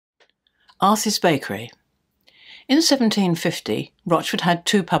Arthy's Bakery. In 1750, Rochford had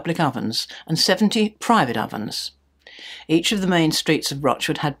 2 public ovens and 70 private ovens. Each of the main streets of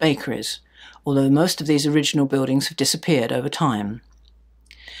Rochford had bakeries, although most of these original buildings have disappeared over time.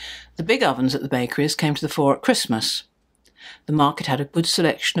 The big ovens at the bakeries came to the fore at Christmas. The market had a good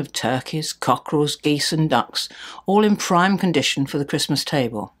selection of turkeys, cockerels, geese and ducks, all in prime condition for the Christmas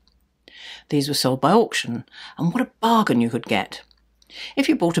table. These were sold by auction, and what a bargain you could get! If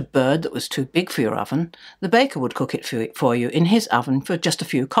you bought a bird that was too big for your oven, the baker would cook it for you in his oven for just a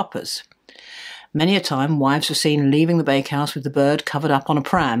few coppers. Many a time wives were seen leaving the bakehouse with the bird covered up on a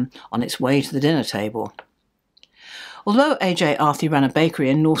pram on its way to the dinner table. Although A.J. Arthy ran a bakery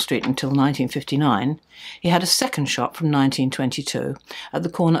in North Street until 1959, he had a second shop from 1922 at the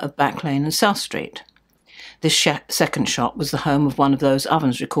corner of Back Lane and South Street. This second shop was the home of one of those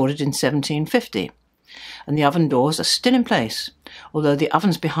ovens recorded in 1750. And the oven doors are still in place, although the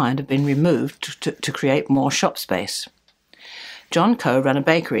ovens behind have been removed to create more shop space. John Coe ran a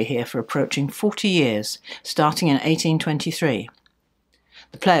bakery here for approaching 40 years, starting in 1823.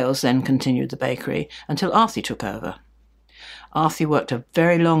 The Plales then continued the bakery until Arthy took over. Arthy worked a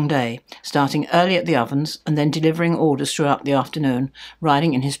very long day, starting early at the ovens and then delivering orders throughout the afternoon,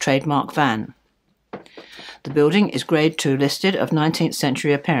 riding in his trademark van. The building is Grade 2 listed of 19th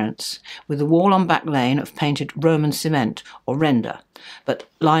century appearance, with the wall on Back Lane of painted Roman cement or render, but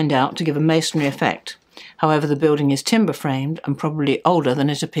lined out to give a masonry effect. However, the building is timber framed and probably older than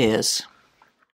it appears.